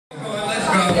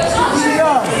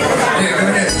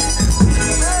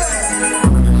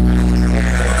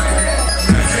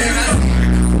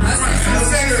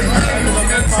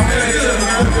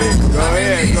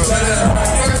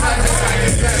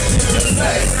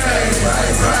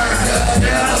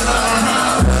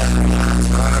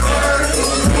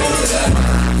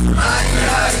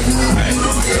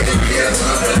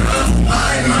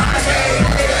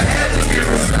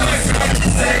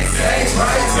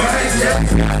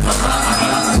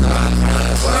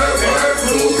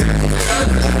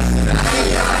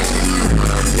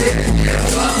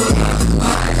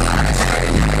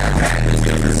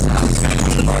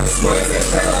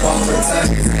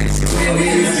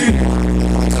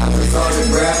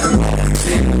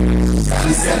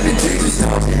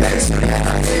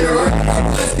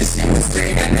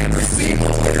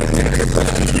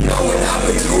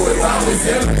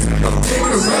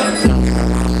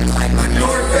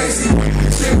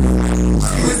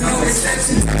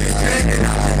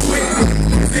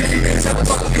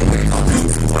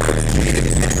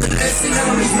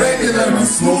I'm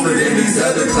smoother than these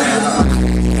other clowns.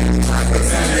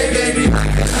 They gave me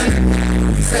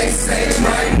say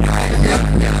right.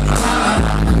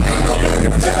 Ain't no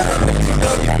better job.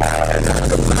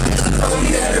 All you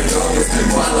gotta do is to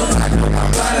qualify. I'm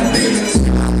by the business.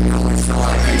 So I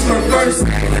keep her first.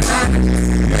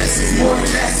 This is more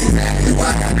that's exactly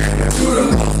why I never do the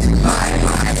most.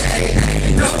 Hey,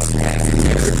 no.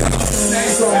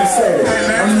 Next song say it.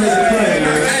 I'm nigga playing,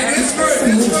 man. Hey, this for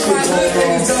my hood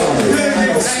niggas though.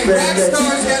 Hey, rap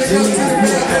stars gotta go to the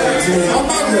middle. I'm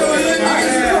on the hood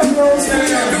niggas.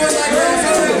 Do it like rap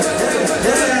stars.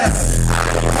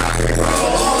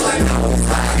 All I know is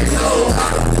I can go.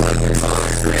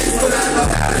 But I know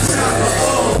how to shop a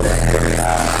hole.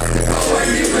 Oh,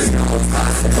 and you was no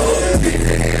possible.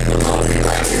 People in the lonely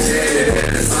like a jet in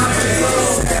the summer.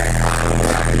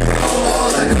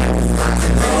 All I know is I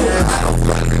can go. I don't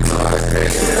run the car.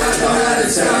 But I know how to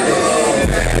shop a hole.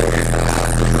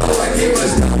 Oh, and you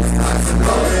was no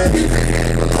possible. People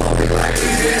in the lonely like a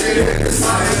jet in the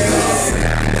summer.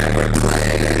 I never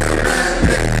played in a rap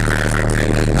band.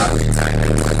 I'll be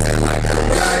talking about it like a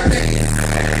rock band.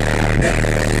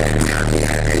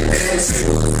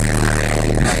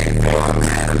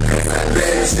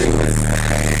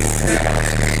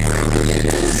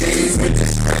 With the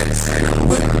stress and I'm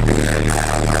with the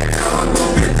now like I'm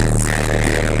gonna get the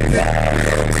same.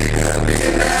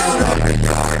 Get out on the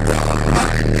yard, dog. My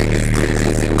niggas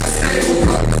bitches in my stable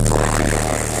on the floor.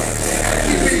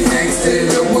 Keep it gangsta in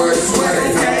the worst way.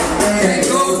 Can't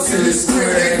go to the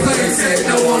square, they play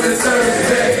techno on a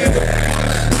Thursday.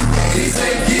 These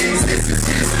ain't gigs, this is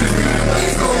history.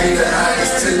 He's gonna be the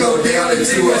highest to go down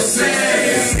into a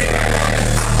sand.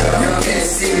 You can't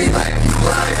see me like you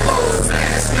blindfold.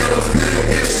 Ass feel good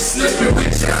if you're slipping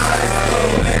with your eyes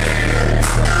closed.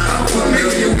 I'm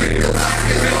familiar with the lock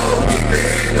and roll. Keep the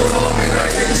handle on me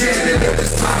like a janitor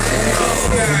that's popping gold.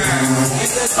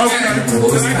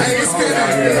 Hey, it's kinda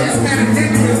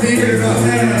different here though.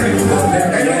 They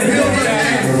don't feel like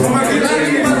that. A lot of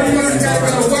you motherfuckers gotta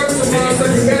go to work tomorrow, so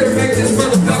you better make this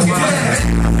motherfucking class.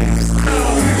 I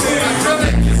feel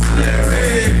it.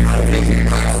 I'm thinking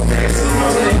about this.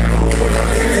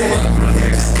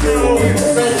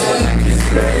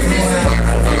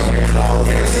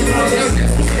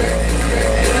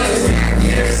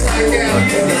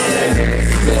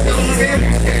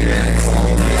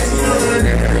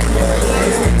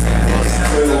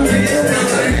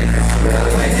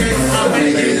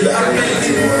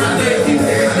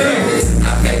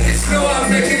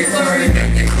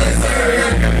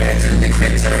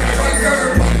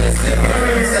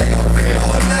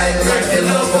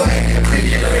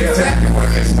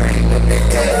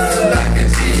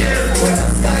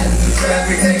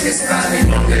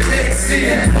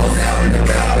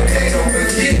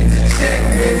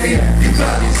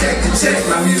 Check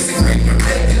my music, I'm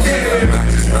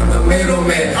the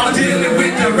middleman. I'm dealing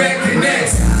with direct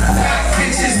connects.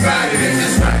 Bitches riding in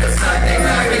this right side, they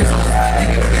knocking.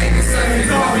 Nigga banging, sucking,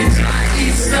 call me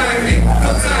East Side.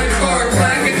 I'm tired for a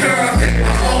clapping girl. I pick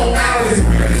my own hours.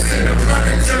 Instead of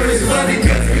running juries, money,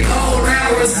 cause we own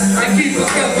hours. I keep a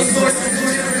couple sources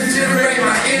to generate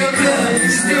my income.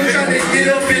 Still trying to get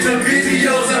up in the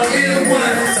videos on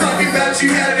N1. Talking about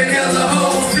you having hella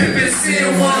hoes, flipping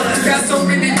sin one. Got so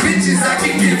many bitches I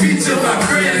can give each of my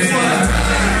friends one.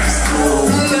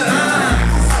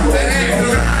 That ain't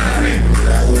right.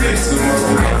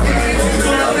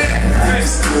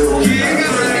 Yeah,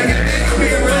 got my nigga next to me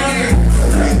around here.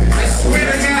 I swear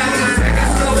to God,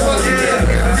 it's so fucking good.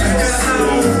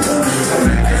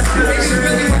 Niggas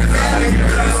really want to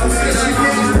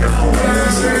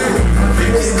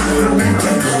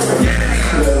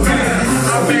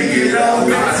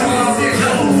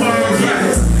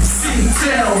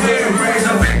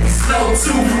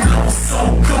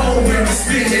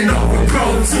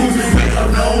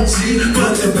G,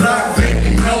 but the block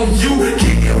baby know you.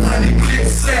 Getting money, click,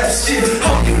 slap shit.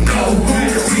 Oh, you know who?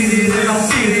 Fit it and I'm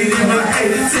fit it in my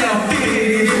A-town, fit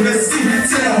it in the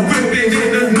C-town, whip it in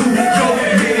the New York,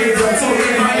 minute up to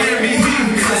in Miami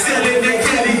Heat, selling that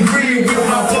Cali Green with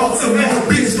my Baltimore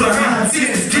bitch behind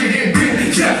tents, getting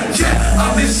big. Yeah, yeah,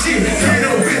 I'm the shit. Get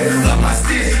a whip of my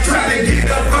stick, try to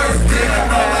get up first, then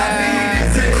all I need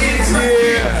is an inch.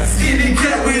 Skinny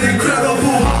cat with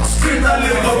incredible hawk strength. I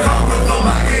live a conquer on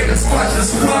my head and squash a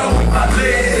squad with my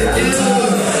legs.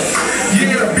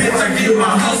 Yeah, bitch, I get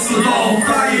my hustle on.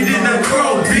 Fly it in the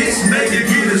crow, bitch, make it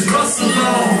get his rustle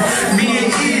on. Me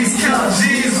and Ease count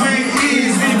G's, we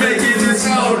ease, we making this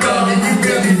all dog, and you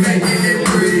really making it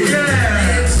breathe.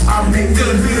 Yeah, I make the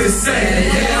hood say,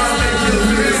 yeah, I make the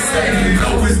hood say,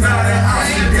 no, it's not an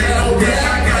option, they know that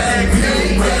I got that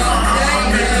good, but I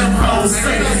make them hoes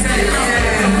say, yeah, I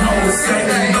make them hoes say,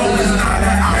 no, it's not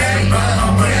an option, but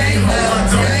I'm a ho, I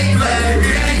don't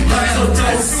play it, so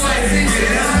don't say,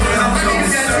 yeah, that's what I'm gonna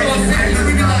say.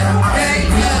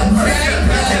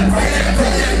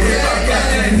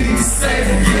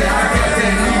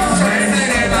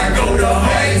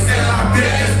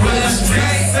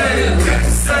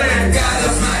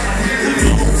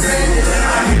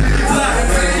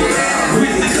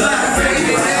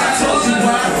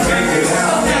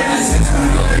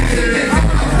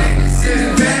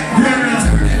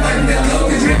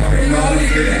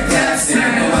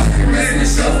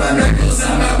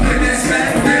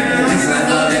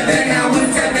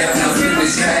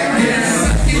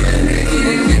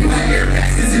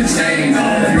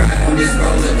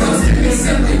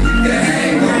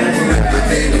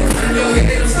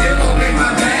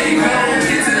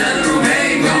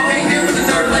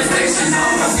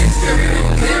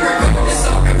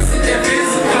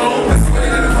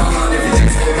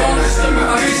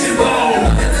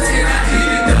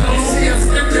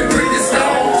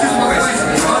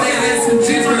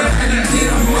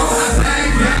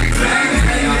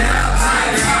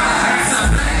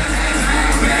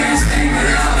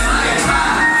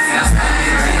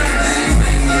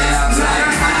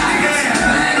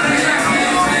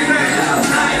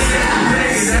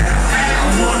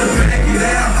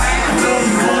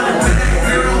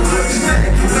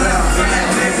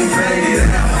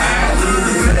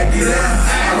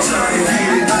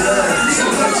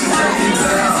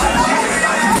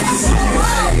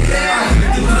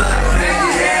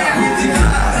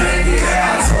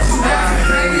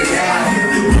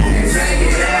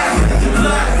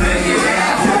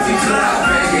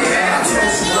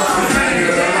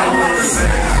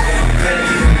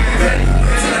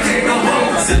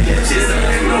 Just